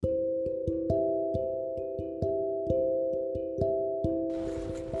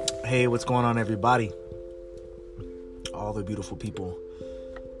Hey, what's going on, everybody? All the beautiful people.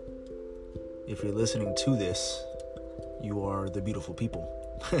 If you're listening to this, you are the beautiful people.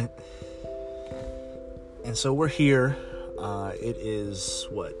 And so we're here. It is,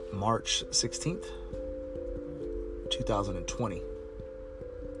 March 16th, 2020.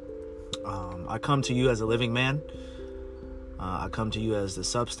 I come to you as a living man. I come to you as the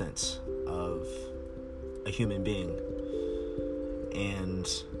substance of a human being. And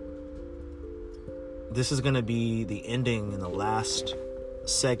this is going to be the ending in the last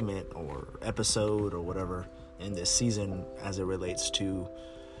segment or episode or whatever in this season as it relates to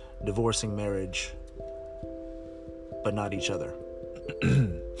divorcing marriage, but not each other.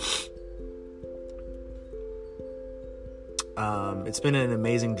 It's been an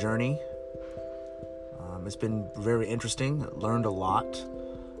amazing journey. It's been very interesting. I learned a lot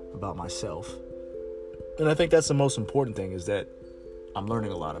about myself. And I think that's the most important thing, is that I'm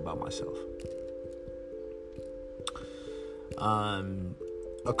learning a lot about myself.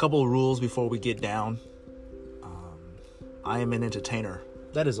 A couple of rules before we get down. I am an entertainer.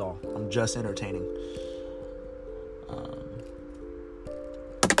 That is all. I'm just entertaining.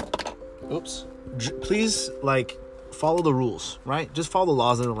 Please, follow the rules, right? Just follow the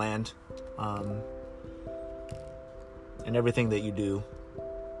laws of the land, and everything that you do.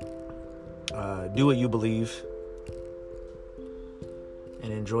 Do what you believe,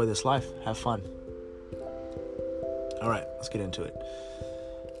 and enjoy this life. Have fun. All right, let's get into it.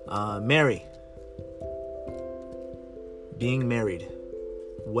 Marry. Being married.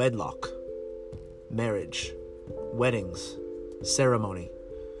 Wedlock. Marriage. Weddings. Ceremony.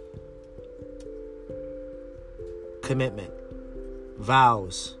 Commitment.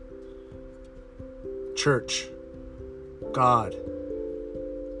 Vows. Church. God.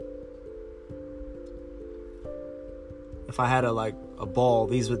 If I had a ball,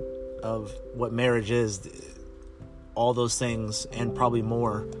 these would, of what marriage is, all those things and probably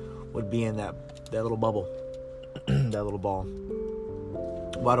more would be in that little bubble, that little ball.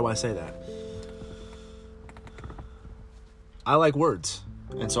 Why do I say that? I like words,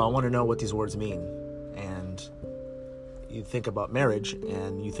 and so I want to know what these words mean. And you think about marriage,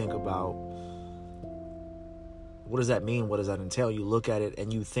 and you think about, what does that mean? What does that entail? You look at it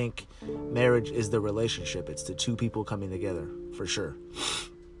and you think marriage is the relationship. It's the two people coming together, for sure.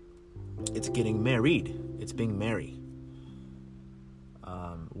 It's getting married. It's being married.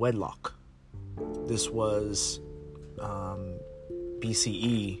 Wedlock. This was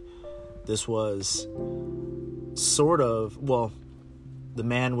BCE. This was sort of, the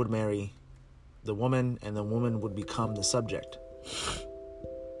man would marry the woman, and the woman would become the subject.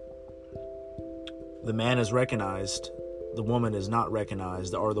 The man is recognized, the woman is not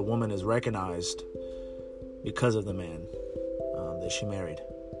recognized, or the woman is recognized because of the man that she married.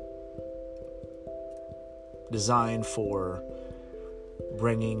 Designed for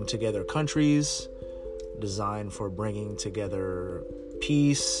bringing together countries, designed for bringing together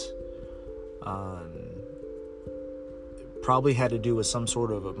peace, probably had to do with some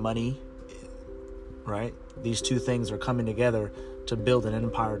sort of money, right? These two things are coming together to build an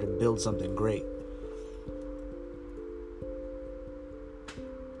empire, to build something great.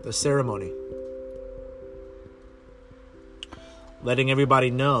 The ceremony. Letting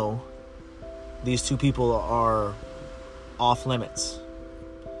everybody know these two people are off limits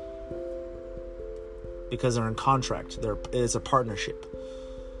because they're in contract. It's a partnership.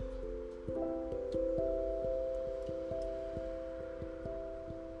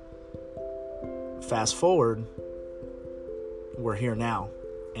 Fast forward, we're here now,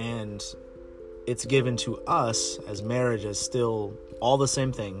 and it's given to us as marriage as still all the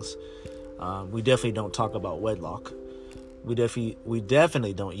same things. We definitely don't talk about wedlock. We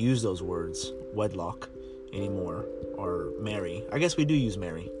definitely don't use those words, wedlock, anymore, or marry. I guess we do use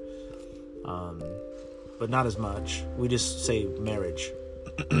marry, but not as much. We just say marriage.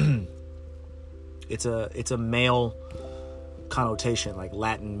 It's a male connotation, like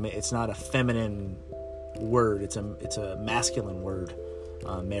Latin. It's not a feminine word. It's a masculine word.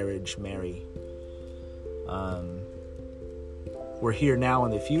 Marriage, marry. We're here now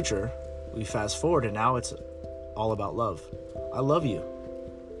in the future. We fast forward, and now it's all about love. I love you.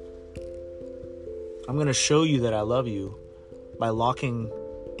 I'm going to show you that I love you by locking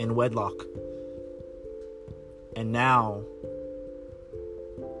in wedlock. And now,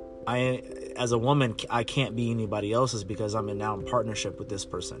 as a woman, I can't be anybody else's because I'm now in partnership with this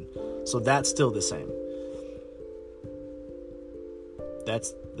person. So that's still the same.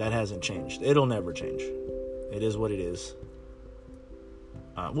 That hasn't changed. It'll never change. It is what it is.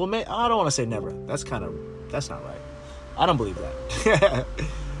 I don't want to say never. That's not right. I don't believe that.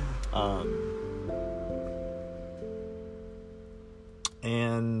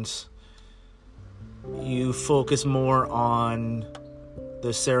 And you focus more on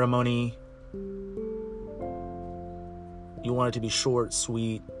the ceremony. You want it to be short,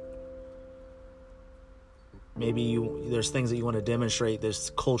 sweet. Maybe there's things that you want to demonstrate.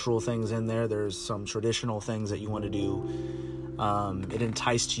 There's cultural things in there. There's some traditional things that you want to do. It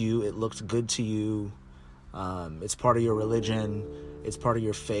enticed you. It looked good to you. It's part of your religion. It's part of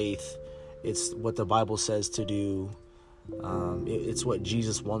your faith. It's what the Bible says to do. It's what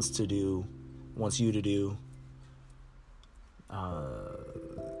Jesus wants you to do.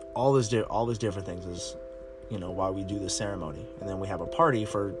 All these different things is, why we do the ceremony. And then we have a party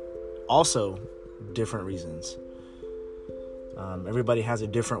for also different reasons. Everybody has a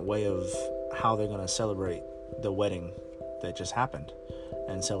different way of how they're going to celebrate the wedding that just happened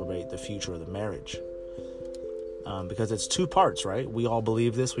and celebrate the future of the marriage. Because it's two parts, right? We all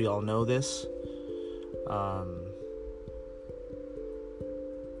believe this. We all know this.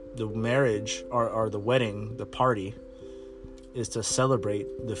 The marriage or the wedding, the party, is to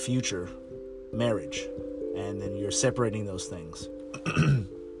celebrate the future marriage. And then you're separating those things.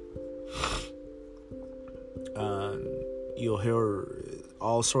 You'll hear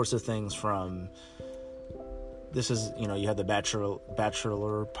all sorts of things from, this is, you have the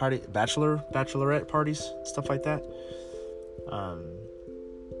bachelorette parties, stuff like that.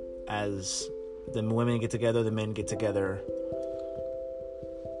 As the women get together, the men get together.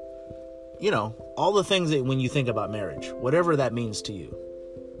 All the things that when you think about marriage, whatever that means to you.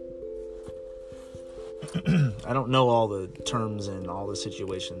 I don't know all the terms and all the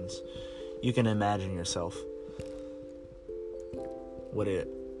situations. You can imagine yourself what it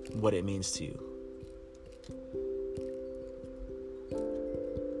means to you.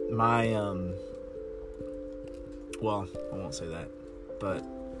 Well, I won't say that, but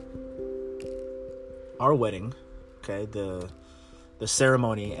our wedding, okay, the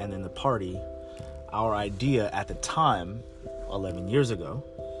ceremony and then the party, our idea at the time, 11 years ago,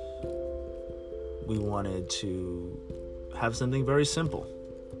 we wanted to have something very simple,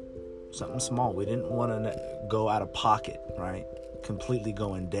 something small. We didn't want to go out of pocket, right? Completely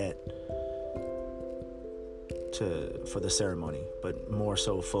go in debt for the ceremony, but more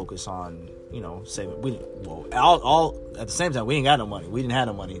so focus on, saving. All at the same time, we ain't got no money. We didn't have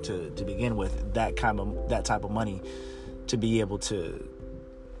no money to begin with, that type of money to be able to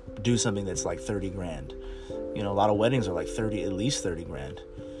do something that's like 30 grand. A lot of weddings are like at least 30 grand.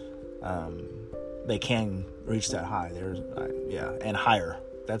 They can reach that high. And higher.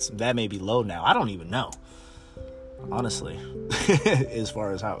 That may be low now. I don't even know, honestly, as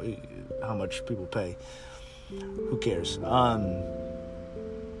far as how much people pay. Who cares?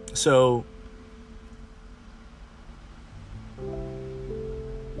 So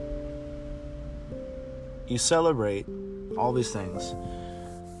you celebrate all these things.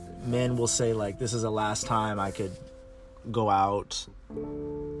 Men will say, like, this is the last time I could go out.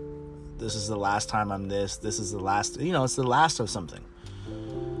 This is the last time I'm this. This is the last, it's the last of something.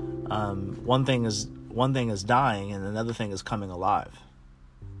 One thing is dying, and another thing is coming alive.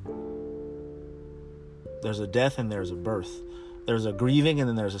 There's a death and there's a birth. There's a grieving and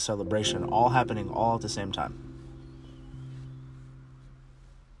then there's a celebration, all happening all at the same time.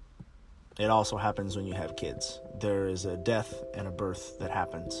 It also happens when you have kids. There is a death and a birth that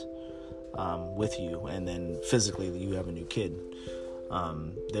happens with you, and then physically you have a new kid.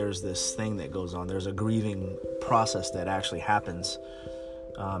 There's this thing that goes on. There's a grieving process that actually happens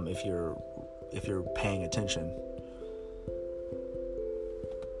if you're paying attention.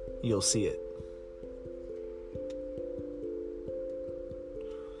 You'll see it.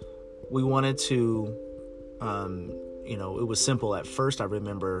 We wanted to, it was simple at first. I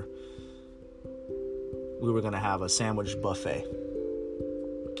remember we were going to have a sandwich buffet.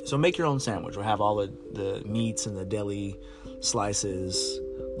 So make your own sandwich. We'll have all the meats and the deli slices,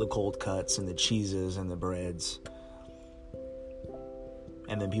 the cold cuts and the cheeses and the breads.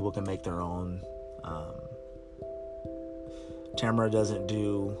 And then people can make their own. Tamara doesn't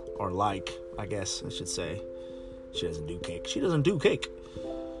do, or like, I guess I should say, she doesn't do cake. She doesn't do cake.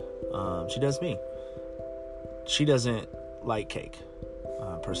 She does me. She doesn't like cake,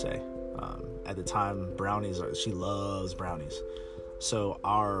 per se. At the time, brownies, she loves brownies. So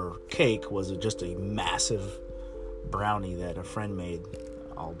our cake was just a massive brownie that a friend made,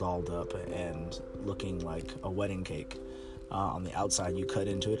 all dolled up and looking like a wedding cake. On the outside, you cut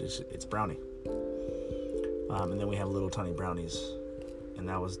into it, it's brownie. And then we have little tiny brownies, and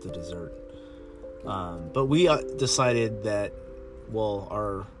that was the dessert. But we decided that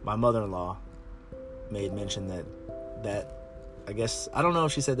my mother-in-law made mention that I guess, I don't know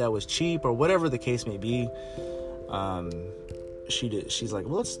if she said that was cheap or whatever the case may be. She's like,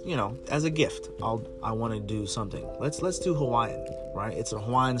 well, let's, as a gift, I want to do something. Let's do Hawaiian, right? It's a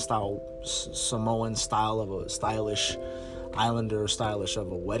Hawaiian style, Samoan style of a stylish, islander stylish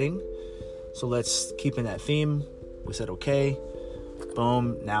of a wedding. So let's keep in that theme. We said, okay,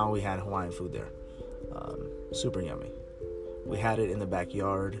 boom. Now we had Hawaiian food there. Super yummy. We had it in the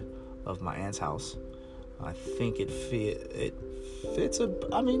backyard of my aunt's house. I think it fits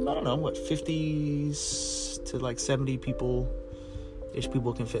I don't know, what, 50 to like 70 people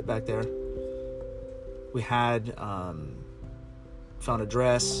can fit back there. We had found a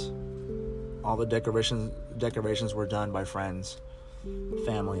dress. All the decorations were done by friends,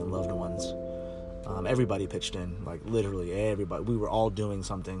 family, and loved ones. Everybody pitched in, like literally everybody. We were all doing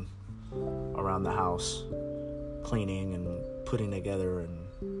something around the house, cleaning and putting together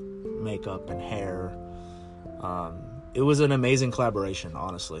and makeup and hair. It was an amazing collaboration,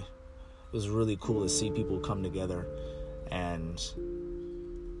 honestly. It was really cool to see people come together and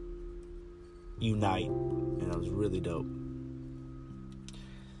unite, and it was really dope.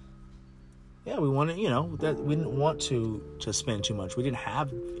 Yeah, we wanted, that we didn't want to spend too much. We didn't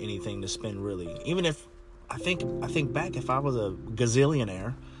have anything to spend, really. Even if I think back, if I was a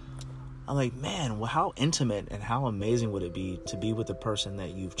gazillionaire, I'm like, man, well, how intimate and how amazing would it be to be with the person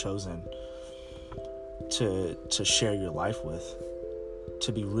that you've chosen to share your life with,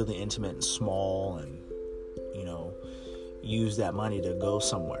 to be really intimate and small, and use that money to go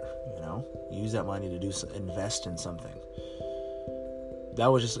somewhere, use that money to invest in something. That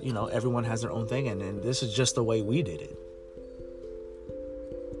was just, everyone has their own thing, and this is just the way we did it.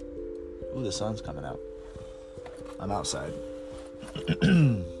 Ooh, the sun's coming out. I'm outside.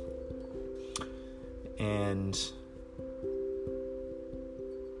 And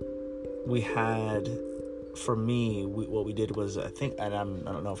we had, for me, what we did was, I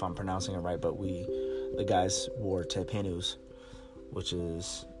don't know if I'm pronouncing it right, but the guys wore tepenus, which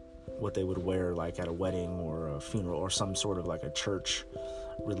is what they would wear like at a wedding or a funeral or some sort of like a church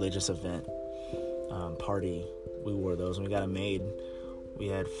religious event party. We wore those, and we got them made. We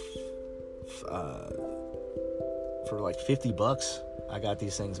had for like $50 I got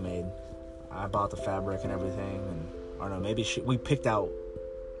these things made. I bought the fabric and everything, and I don't know, maybe we picked out.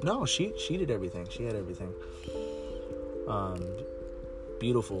 No, she did everything. She had everything.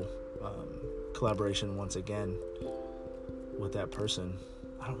 Beautiful collaboration once again with that person.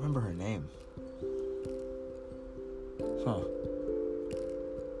 I don't remember her name.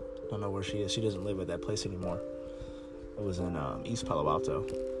 Don't know where she is. She doesn't live at that place anymore. It was in East Palo Alto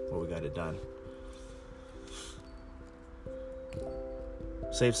where we got it done.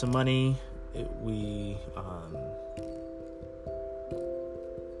 Saved some money. We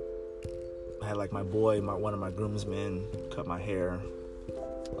had like my boy, one of my groomsmen, cut my hair.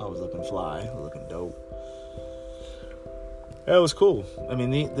 I was looking fly, looking dope. It was cool. I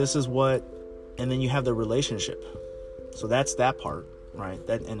mean, this is what, and then you have the relationship. So that's that part, right?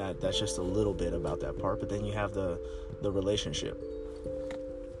 That's just a little bit about that part. But then you have the relationship,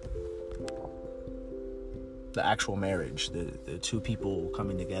 the actual marriage, the two people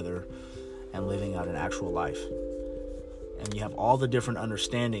coming together and living out an actual life. And you have all the different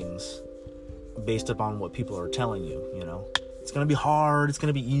understandings based upon what people are telling you. It's gonna be hard. It's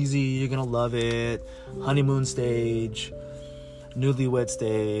gonna be easy. You're gonna love it. Honeymoon stage. Newlywed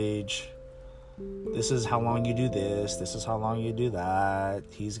stage. This is how long you do this. This is how long you do that.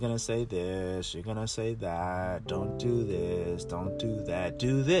 He's gonna say this. You're gonna say that. Don't do this. Don't do that.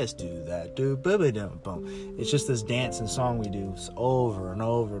 Do this. Do that. Do boom. Boom. It's just this dance and song we do over and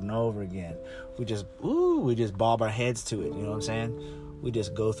over and over again. We just bob our heads to it. You know what I'm saying? We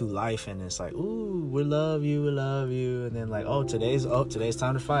just go through life, and it's like, ooh, we love you, and then like, today's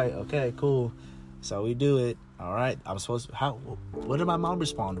time to fight. Okay, cool. So we do it. All right, what did my mom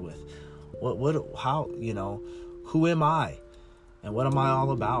respond with? How, who am I? And what am I all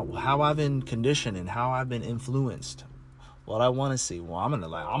about? How I've been conditioned and how I've been influenced. What I want to see. Well, I'm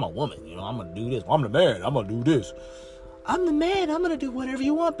a woman, I'm going to do this. Well, I'm the man, I'm going to do this. I'm the man, I'm going to do whatever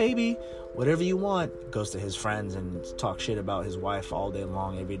you want, baby. Whatever you want. Goes to his friends and talk shit about his wife all day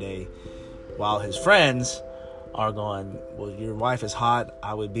long, every day. While his friends are going, well, your wife is hot.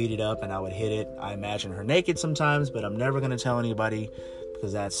 I would beat it up and I would hit it. I imagine her naked sometimes, but I'm never going to tell anybody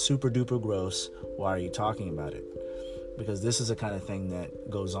because that's super duper gross. Why are you talking about it? Because this is the kind of thing that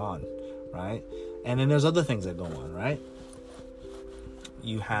goes on, right? And then there's other things that go on, right?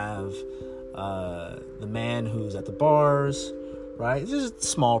 You have the man who's at the bars, right? This is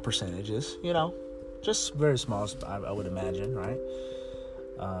small percentages, just very small, I would imagine, right?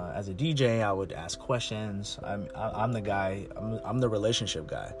 As a DJ, I would ask questions. I'm the guy. I'm the relationship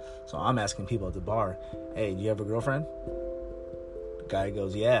guy. So I'm asking people at the bar, "Hey, do you have a girlfriend?" The guy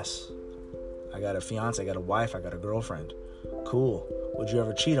goes, "Yes. I got a fiance. I got a wife. I got a girlfriend." "Cool. Would you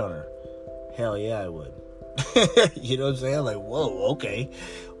ever cheat on her?" "Hell yeah, I would." You know what I'm saying? Like, whoa, okay.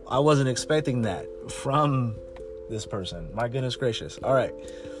 I wasn't expecting that from this person. My goodness gracious. All right.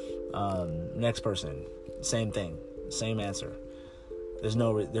 Next person. Same thing. Same answer. There's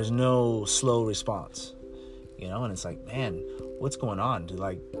no slow response, you know, and it's like, man, what's going on? Do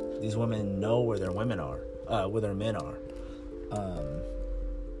like these women know where their men are?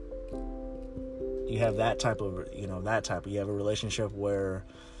 You have that type of, you have a relationship where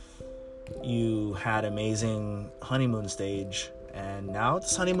you had amazing honeymoon stage, and now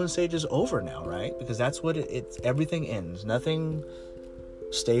this honeymoon stage is over now, right? Because that's what it's everything ends. Nothing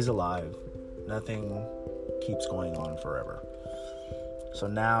stays alive. Nothing keeps going on forever. So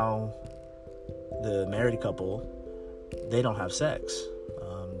now the married couple, they don't have sex.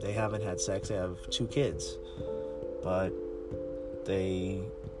 They haven't had sex. They have 2 kids, but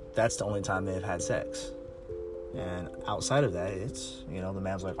that's the only time they've had sex. And outside of that, it's, the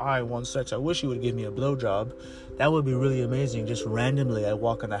man's like, "I want sex. I wish you would give me a blowjob. That would be really amazing. Just randomly, I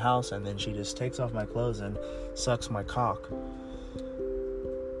walk in the house and then she just takes off my clothes and sucks my cock."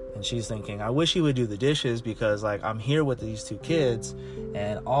 And she's thinking, "I wish he would do the dishes because, like, I'm here with these 2 kids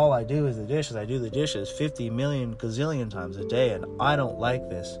and all I do is the dishes. I do the dishes 50 million gazillion times a day and I don't like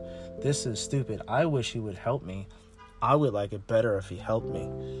this. This is stupid. I wish he would help me. I would like it better if he helped me."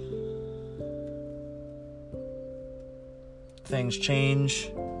 Things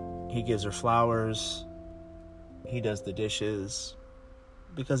change. He gives her flowers. He does the dishes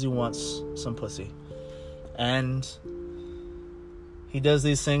because he wants some pussy. And he does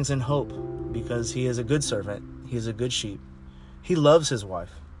these things in hope because he is a good servant. He is a good sheep. He loves his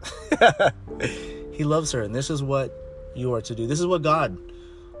wife. He loves her, and this is what you are to do. This is what God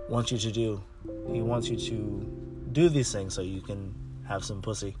wants you to do. He wants you to do these things so you can have some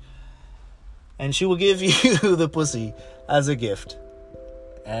pussy. And she will give you the pussy as a gift.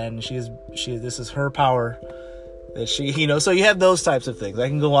 And this is her power that she, so you have those types of things. I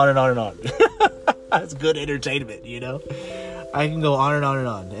can go on and on and on. That's good entertainment, I can go on and on and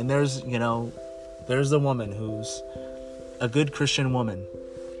on. And there's the woman who's a good Christian woman.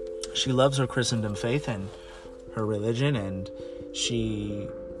 She loves her Christendom faith and her religion, and she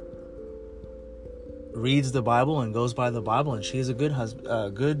reads the Bible and goes by the Bible, and she's a good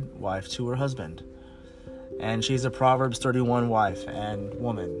wife to her husband. And she's a Proverbs 31 wife and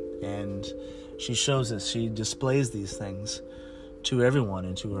woman. And she shows this. She displays these things to everyone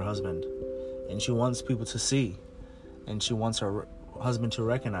and to her husband. And she wants people to see. And she wants her husband to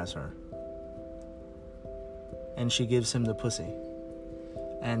recognize her. And she gives him the pussy.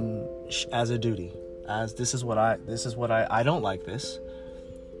 And as a duty. This is what I don't like this.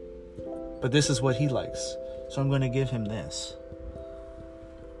 But this is what he likes. So I'm going to give him this.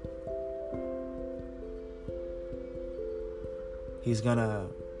 He's going to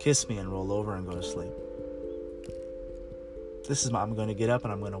kiss me and roll over and go to sleep. I'm going to get up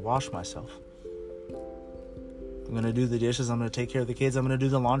and I'm going to wash myself. I'm going to do the dishes. I'm going to take care of the kids. I'm going to do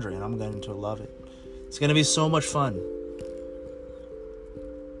the laundry, and I'm going to love it. It's going to be so much fun.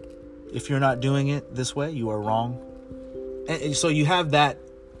 If you're not doing it this way, you are wrong. And so you have that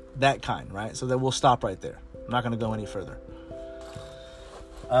kind, right? So that we'll stop right there. I'm not going to go any further.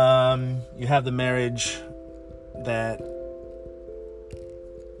 You have the marriage that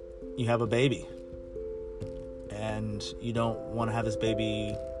you have a baby, and you don't want to have this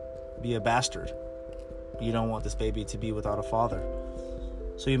baby be a bastard. You don't want this baby to be without a father.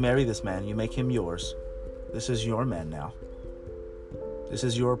 So you marry this man. You make him yours. This is your man now. This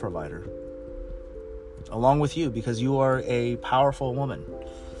is your provider. Along with you, because you are a powerful woman.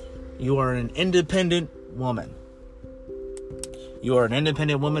 You are an independent woman. You are an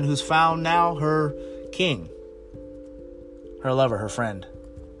independent woman who's found now her king, her lover, her friend.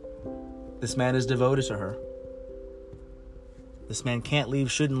 This man is devoted to her. This man can't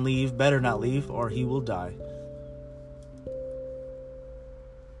leave, shouldn't leave, better not leave, or he will die.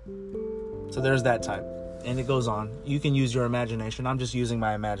 So there's that type. And it goes on. You can use your imagination. I'm just using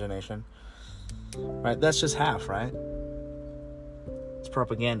my imagination. Right? That's just half, right? It's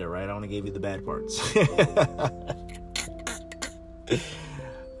propaganda, right? I only gave you the bad parts.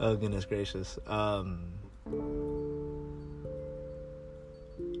 Oh, goodness gracious.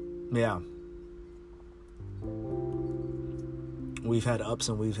 Yeah. We've had ups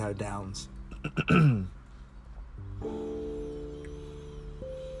and we've had downs.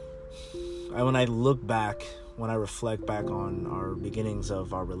 when I look back, when I reflect back on our beginnings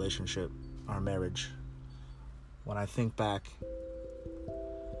of our relationship, our marriage, when I think back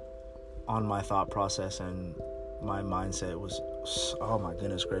on my thought process and my mindset was, oh my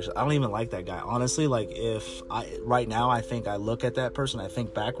goodness gracious, I don't even like that guy. Honestly, like right now, I think I look at that person, I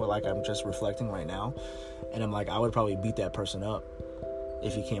think back like I'm just reflecting right now, and I'm like, I would probably beat that person up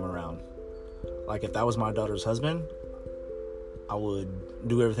if he came around. Like if that was my daughter's husband, I would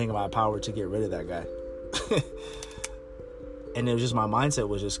do everything in my power to get rid of that guy. And it was just, my mindset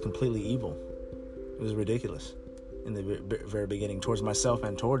was just completely evil. It was ridiculous in the very beginning, towards myself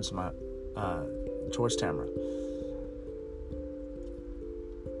and towards Tamara.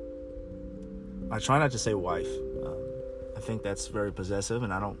 I try not to say wife. I think that's very possessive,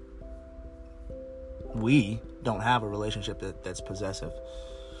 and we don't have a relationship that's possessive.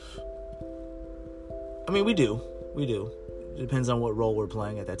 I mean, we do. It depends on what role we're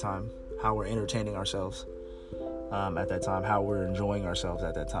playing at that time, how we're entertaining ourselves at that time, how we're enjoying ourselves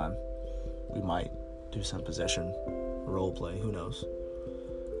at that time. We might do some possession role play, who knows.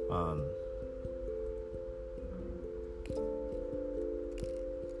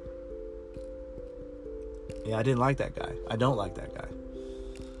 Yeah, I didn't like that guy. I don't like that guy.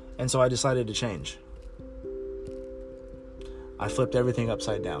 And so I decided to change. I flipped everything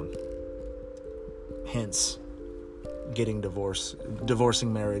upside down. Hence, getting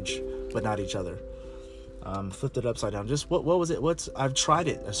divorcing marriage, but not each other. Flipped it upside down. Just what was it? I've tried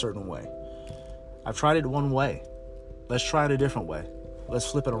it a certain way. I've tried it one way. Let's try it a different way. Let's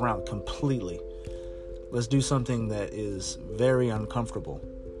flip it around completely. Let's do something that is very uncomfortable.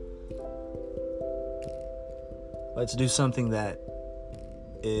 Let's do something that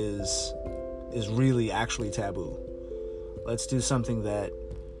is really actually taboo. Let's do something that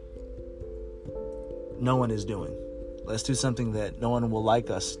no one is doing. Let's do something that no one will like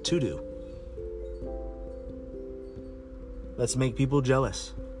us to do. Let's make people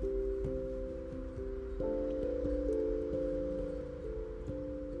jealous.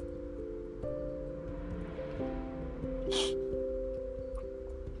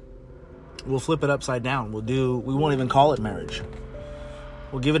 We'll flip it upside down. We won't even call it marriage.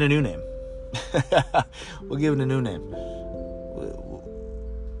 We'll give it a new name. We'll give it a new name.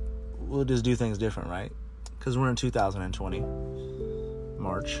 We'll just do things different, right? Because we're in 2020.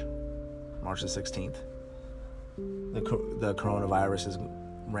 March the 16th. The coronavirus is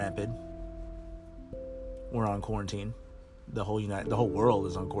rampant. We're on quarantine. The whole world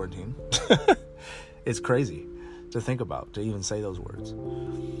is on quarantine. It's crazy to think about, to even say those words.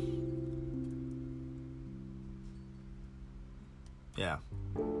 Yeah.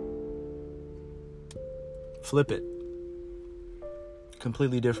 Flip it.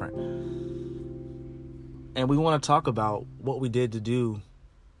 Completely different. And we want to talk about what we did to do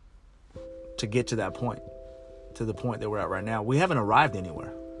to get to that point, to the point that we're at right now. We haven't arrived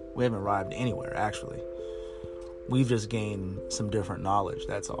anywhere. We haven't arrived anywhere, actually. We've just gained some different knowledge,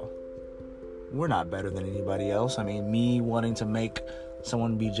 that's all. We're not better than anybody else. I mean, me wanting to make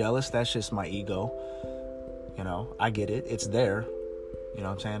someone be jealous, that's just my ego. You know, I get it. It's there. You know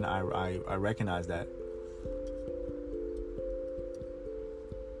what I'm saying? I recognize that.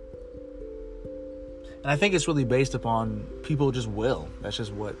 And I think it's really based upon people just will. That's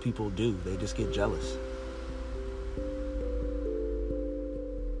just what people do. They just get jealous.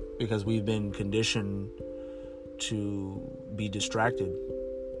 Because we've been conditioned to be distracted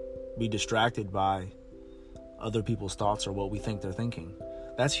by other people's thoughts or what we think they're thinking.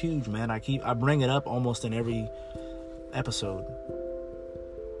 That's huge, man. I bring it up almost in every episode.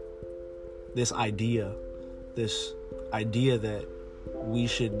 This idea that we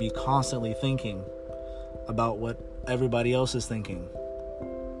should be constantly thinking about what everybody else is thinking,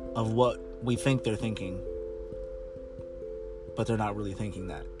 of what we think they're thinking, but they're not really thinking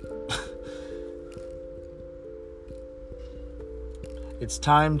that. It's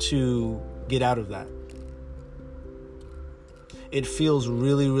time to get out of that. It feels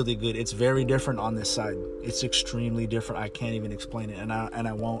really, really good. It's very different on this side. It's extremely different. I can't even explain it, and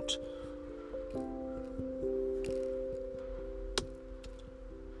I won't.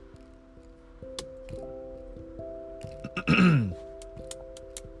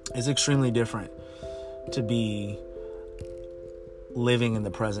 It's extremely different to be living in the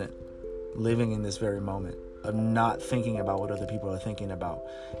present, living in this very moment, of not thinking about what other people are thinking about.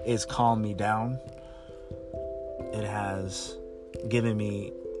 It's calmed me down. It has given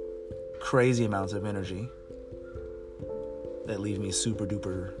me crazy amounts of energy that leave me super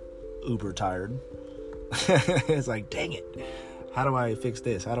duper uber tired. It's like, dang it, how do I fix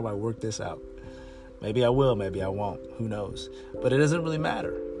this? How do I work this out? Maybe I will, maybe I won't, who knows? But it doesn't really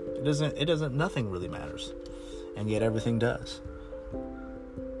matter. Nothing really matters. And yet everything does.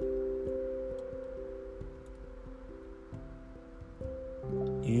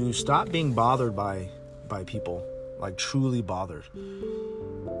 You stop being bothered by people, like truly bothered.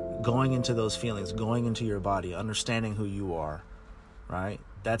 Going into those feelings, going into your body, understanding who you are, right?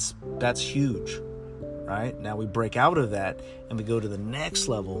 That's huge, right? Now we break out of that and we go to the next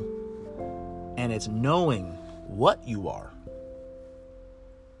level, and it's knowing what you are.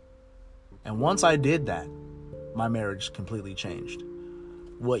 And once I did that, my marriage completely changed.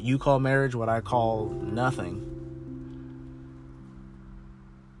 What you call marriage, what I call nothing,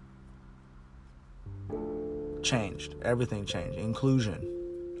 changed. Everything changed. Inclusion,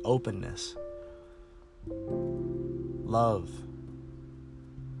 openness, love.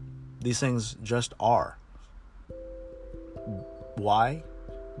 These things just are. Why?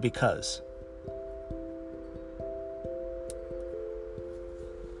 Because.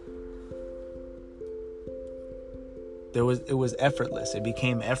 It was effortless. It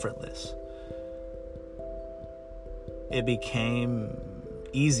became effortless. It became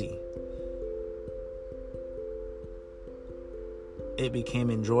easy. It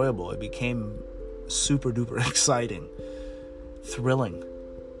became enjoyable. It became super duper exciting, thrilling,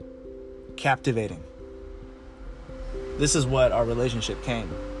 captivating. This is what our relationship came.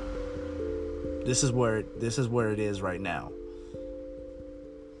 This is where it is right now.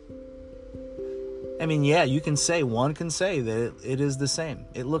 I mean, yeah, one can say that it is the same.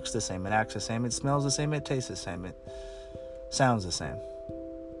 It looks the same. It acts the same. It smells the same. It tastes the same. It sounds the same.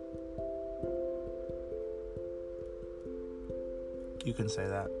 You can say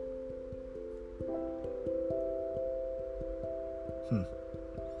that.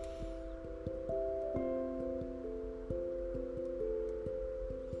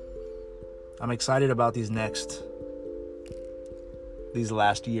 I'm excited about these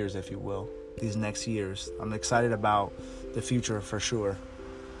last years, if you will. These next years. I'm excited about the future for sure.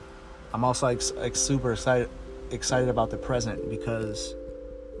 I'm also super excited about the present, because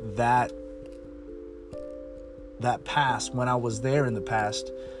that past, when I was there in the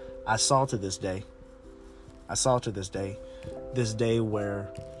past, I saw to this day, this day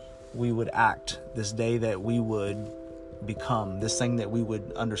where we would act, this day that we would become, this thing that we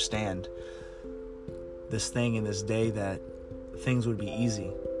would understand, this thing in this day that things would be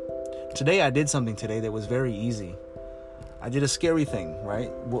easy. Today I did something today that was very easy. I did a scary thing, right?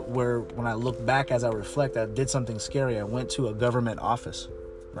 Where when I look back, as I reflect, I did something scary. I went to a government office,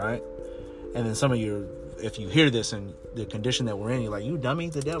 right? And then some of you, if you hear this and the condition that we're in, you're like, you dummy,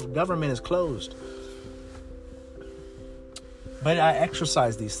 the government is closed. But I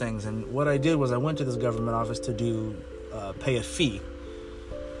exercised these things, and what I did was I went to this government office to pay a fee.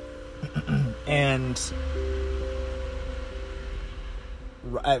 And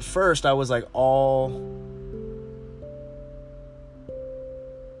at first I was like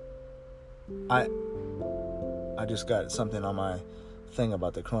I just got something on my thing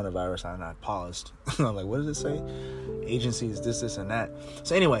about the coronavirus, and I paused. I'm like, what does it say? Agencies, this and that.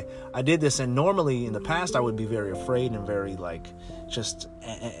 So anyway, I did this, and normally in the past I would be very afraid and very just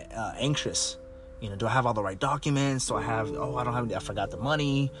anxious. Do I have all the right documents? Do I have? I forgot the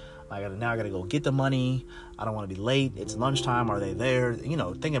money. I gotta go get the money. I don't want to be late. It's lunchtime. Are they there?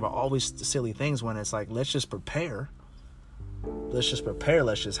 Thinking about all these silly things, when it's like, let's just prepare. Let's just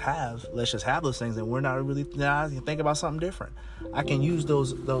have those things, and we're not really. Now I can think about something different. I can use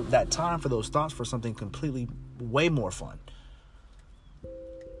that time for those thoughts for something completely way more fun.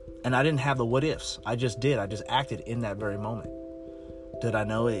 And I didn't have the what ifs. I just did. I just acted in that very moment. Did I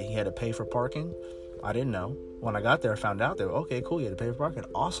know he had to pay for parking? I didn't know. When I got there, I found out that, okay, cool, you had to pay for parking.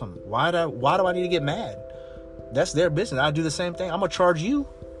 Awesome. Why do I need to get mad? That's their business. I do the same thing. I'm going to charge you.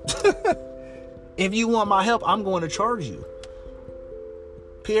 If you want my help, I'm going to charge you.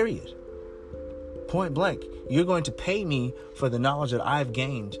 Period. Point blank. You're going to pay me for the knowledge that I've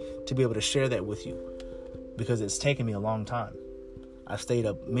gained to be able to share that with you, because it's taken me a long time. I've stayed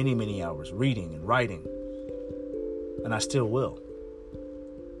up many, many hours reading and writing, and I still will.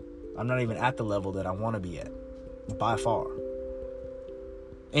 I'm not even at the level that I want to be at, by far.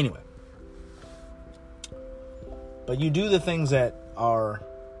 Anyway. But you do the things that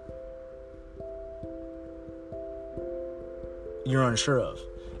you're unsure of.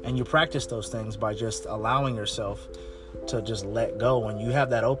 And you practice those things by just allowing yourself to just let go. When you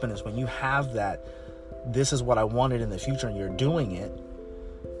have that openness, when you have that, this is what I wanted in the future, and you're doing it,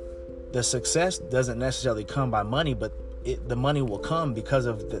 the success doesn't necessarily come by money, but the money will come because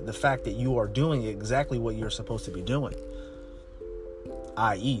of the fact that you are doing exactly what you're supposed to be doing,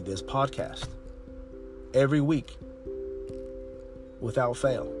 i.e. this podcast, every week, without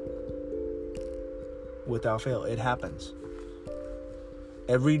fail. without fail. It happens.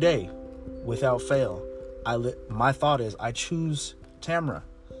 Every day, without fail. My thought is, I choose Tamra.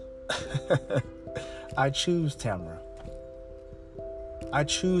 I choose Tamra. I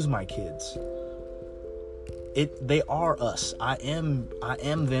choose my kids. They are us. I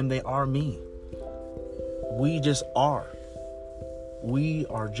am them. They are me. We just are. We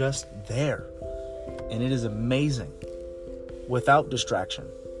are just there. And it is amazing. Without distraction.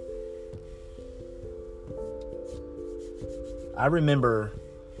 I remember,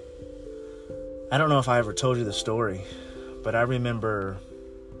 I don't know if I ever told you the story, but I remember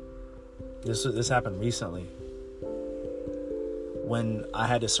this happened recently when I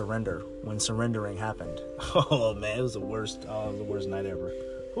had to surrender, when surrendering happened. Oh man, it was the worst night ever.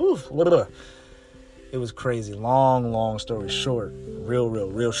 Oof, it was crazy. Long story short,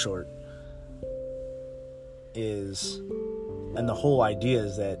 real short, and the whole idea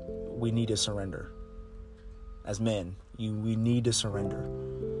is that we need to surrender. As men, we need to surrender.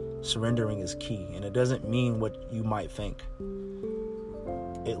 Surrendering is key, and it doesn't mean what you might think.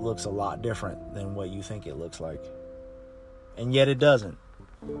 It looks a lot different than what you think it looks like. And yet it doesn't.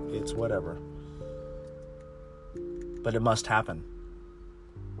 It's whatever. But it must happen.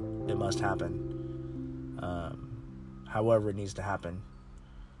 It must happen. However it needs to happen.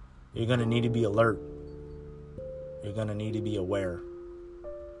 You're going to need to be alert. You're going to need to be aware.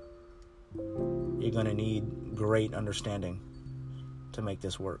 You're going to need great understanding to make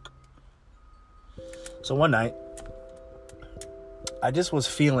this work. So one night, I just was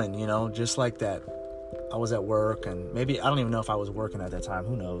feeling, just like that. I was at work, and maybe, I don't even know if I was working at that time.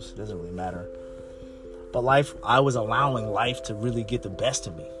 Who knows? It doesn't really matter. But I was allowing life to really get the best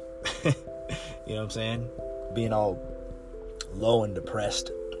of me. You know what I'm saying? Being all low and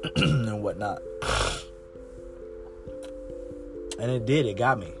depressed and whatnot. And it did. It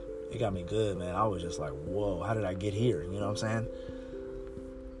got me. It got me good, man. I was just like, whoa, how did I get here? You know what I'm saying?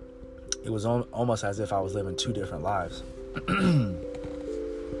 It was almost as if I was living two different lives.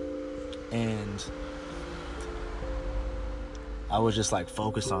 And I was just like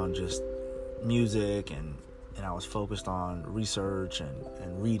focused on just music, and I was focused on research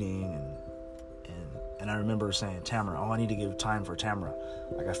and reading, and I remember saying, Tamra, I need to give time for Tamra.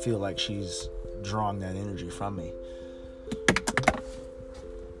 Like, I feel like she's drawing that energy from me.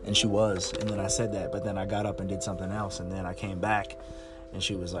 And she was. And then I said that, but then I got up and did something else, and then I came back, and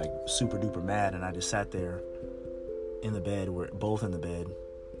she was like super duper mad, and I just sat there in the bed, we're both in the bed,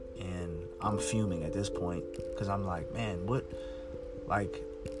 and I'm fuming at this point, because I'm like, man, what, like,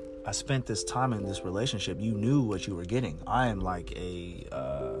 I spent this time in this relationship. You knew what you were getting. I am like a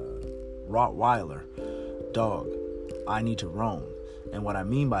Rottweiler dog. I need to roam. And what I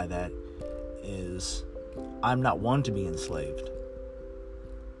mean by that is I'm not one to be enslaved.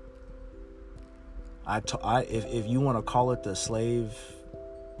 If you want to call it the slave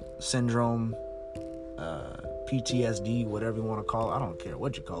syndrome, PTSD, whatever you want to call it, I don't care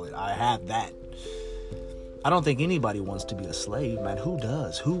what you call it. I have that. I don't think anybody wants to be a slave, man. Who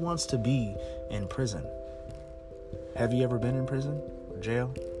does? Who wants to be in prison? Have you ever been in prison or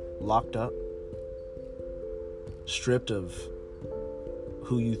jail? Locked up? Stripped of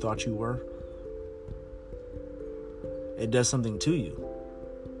who you thought you were? It does something to you.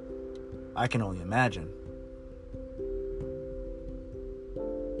 I can only imagine.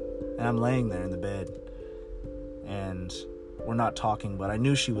 And I'm laying there in the bed, and we're not talking, but I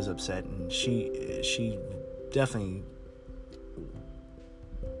knew she was upset, and she definitely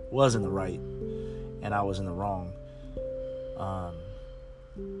was in the right, and I was in the wrong.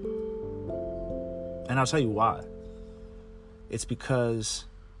 And I'll tell you why. It's because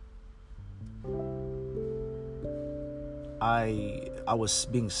I was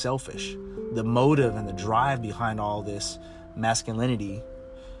being selfish. The motive and the drive behind all this masculinity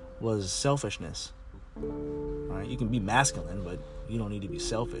was selfishness. Right? You can be masculine, but you don't need to be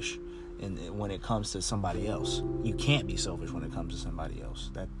selfish. And when it comes to somebody else, you can't be selfish when it comes to somebody else.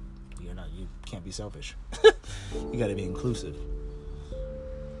 You can't be selfish. You got to be inclusive.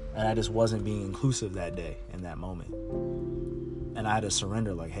 And I just wasn't being inclusive that day, in that moment. And I had to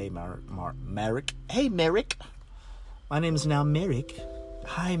surrender, like, hey, Merrick. Hey, Merrick. My name is now Merrick.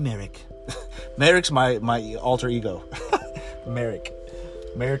 Hi, Merrick. Merrick's my alter ego. Merrick.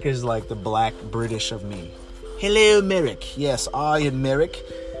 Merrick is like the black British of me. Hello, Merrick. Yes, I am Merrick.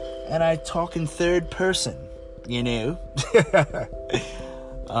 And I talk in third person, But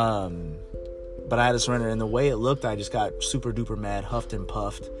I had to surrender. And the way it looked, I just got super duper mad, huffed and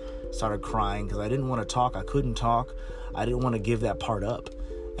puffed, started crying because I didn't want to talk. I couldn't talk. I didn't want to give that part up.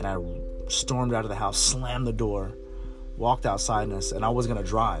 And I stormed out of the house, slammed the door, walked outside, and I was going to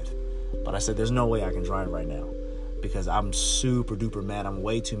drive. But I said, there's no way I can drive right now because I'm super duper mad. I'm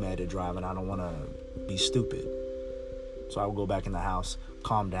way too mad to drive, and I don't want to be stupid. So I would go back in the house,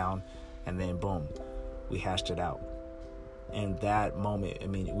 calm down, and then boom, we hashed it out. And that moment, I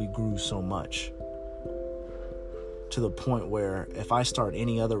mean, we grew so much to the point where if I start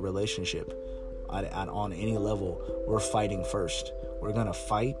any other relationship on any level, we're fighting first. We're going to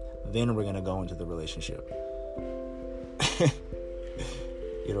fight, then we're going to go into the relationship.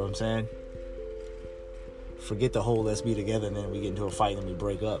 You know what I'm saying? Forget the whole let's be together and then we get into a fight and we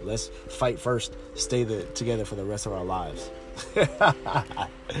break up. Let's fight first, stay together for the rest of our lives.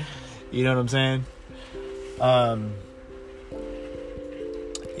 You know what I'm saying?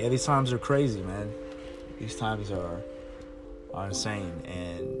 Yeah, these times are crazy, man. These times are insane,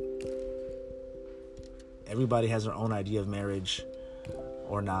 and everybody has their own idea of marriage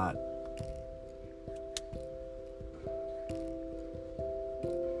or not.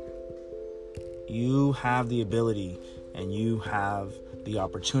 You have the ability and you have the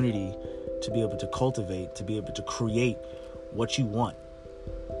opportunity to be able to cultivate, to be able to create what you want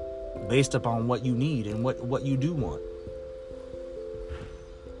based upon what you need and what you do want.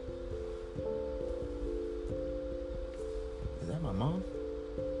 Is that my mom?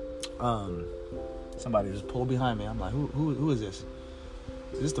 Somebody just pulled behind me. I'm like, who is this?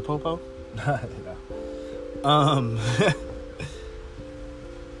 Is this the popo? No.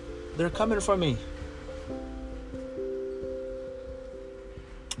 They're coming for me.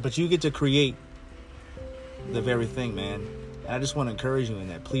 But you get to create the very thing, man. And I just want to encourage you in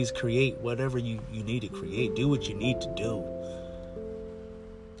that. Please create whatever you need to create. Do what you need to do.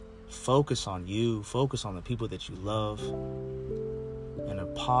 Focus on you. Focus on the people that you love in a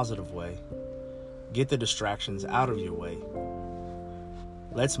positive way. Get the distractions out of your way.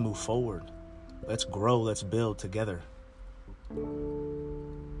 Let's move forward. Let's grow. Let's build together.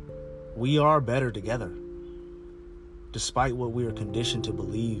 We are better together. Despite what we are conditioned to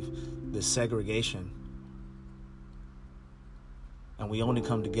believe, this segregation. And we only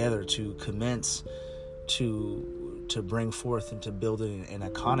come together to commence to bring forth and to build an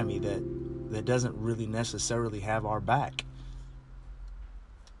economy that doesn't really necessarily have our back.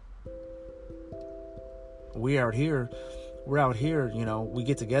 We're out here, you know, we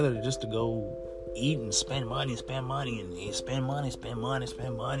get together just to go eat and spend money, and spend money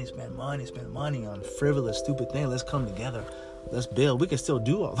on frivolous, stupid things. Let's come together. Let's build. We can still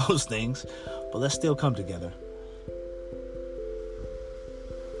do all those things, but let's still come together.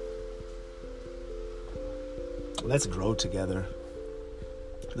 Let's grow together.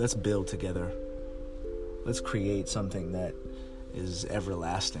 Let's build together. Let's create something that is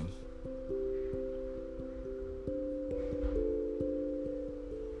everlasting.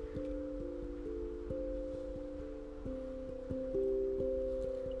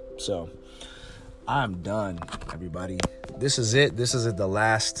 So, I'm done, everybody. This is it. This is the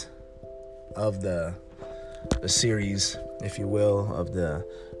last of the series, if you will, of the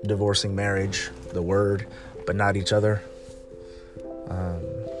divorcing marriage, the word, but not each other.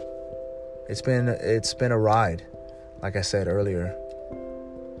 It's been a ride, like I said earlier.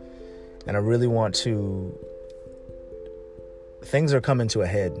 And I really want to... Things are coming to a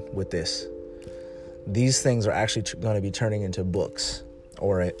head with this. These things are actually going to be turning into books.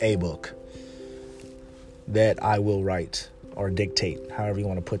 Or a book that I will write or dictate, however you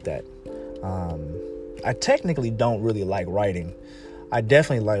want to put that. I technically don't really like writing. I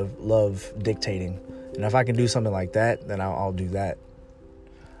definitely love dictating. And if I can do something like that, then I'll do that.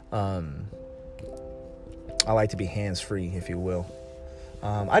 I like to be hands-free, if you will.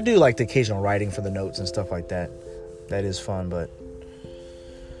 I do like the occasional writing for the notes and stuff like that. That is fun, but...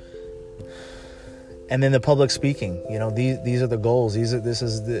 And then the public speaking, you know, these are the goals. This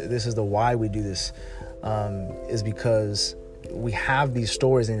is the why we do this, is because we have these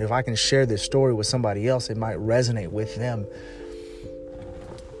stories, and if I can share this story with somebody else, it might resonate with them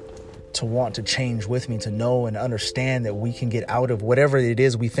to want to change with me, to know and understand that we can get out of whatever it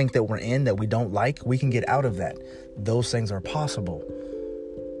is we think that we're in that we don't like. We can get out of that. Those things are possible,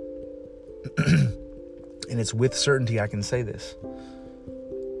 and it's with certainty I can say this.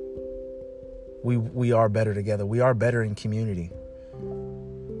 We are better together. We are better in community.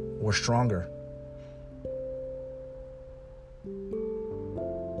 We're stronger.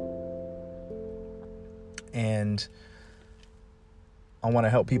 And I want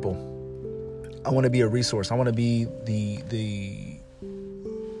to help people. I want to be a resource. I want to be the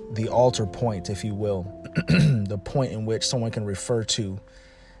altar point, if you will, the point in which someone can refer to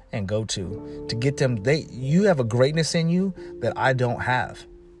and go to get them. You have a greatness in you that I don't have.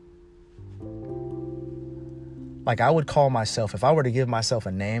 Like, I would call myself, if I were to give myself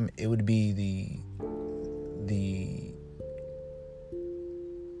a name, it would be the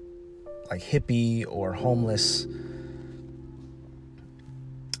like hippie or homeless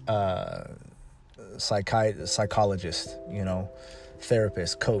psychologist,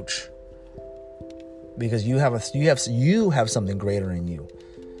 therapist, coach, because you have something greater in you,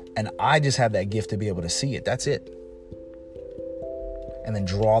 and I just have that gift to be able to see it. That's it. And then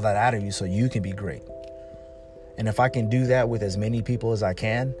draw that out of you so you can be great. And if I can do that with as many people as I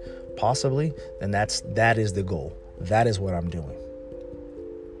can, possibly, then that is the goal. That is what I'm doing.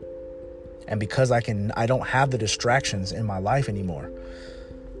 And because I don't have the distractions in my life anymore.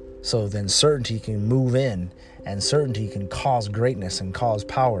 So then certainty can move in, and certainty can cause greatness and cause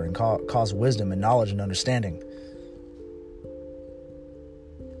power and cause wisdom and knowledge and understanding.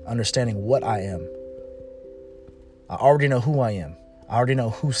 Understanding what I am. I already know who I am. I already know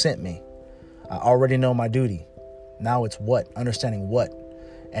who sent me. I already know my duty. Now it's what, understanding what.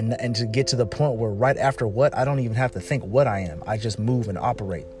 And to get to the point where right after what, I don't even have to think what I am. I just move and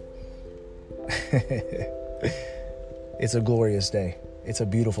operate. It's a glorious day. It's a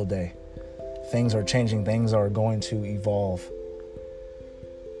beautiful day. Things are changing. Things are going to evolve.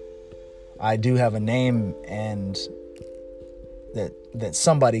 I do have a name and that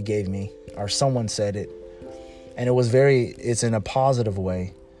somebody gave me, or someone said it. And it's in a positive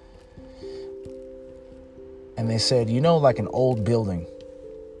way. And they said, like an old building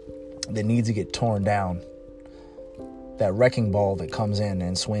that needs to get torn down, that wrecking ball that comes in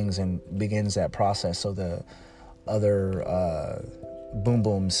and swings and begins that process. So the other boom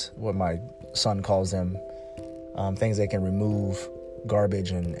booms, what my son calls them, things that can remove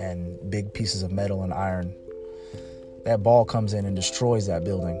garbage and big pieces of metal and iron, that ball comes in and destroys that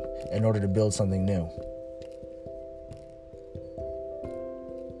building in order to build something new.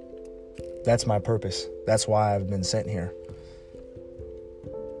 That's my purpose. That's why I've been sent here.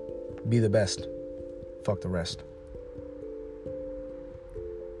 Be the best. Fuck the rest.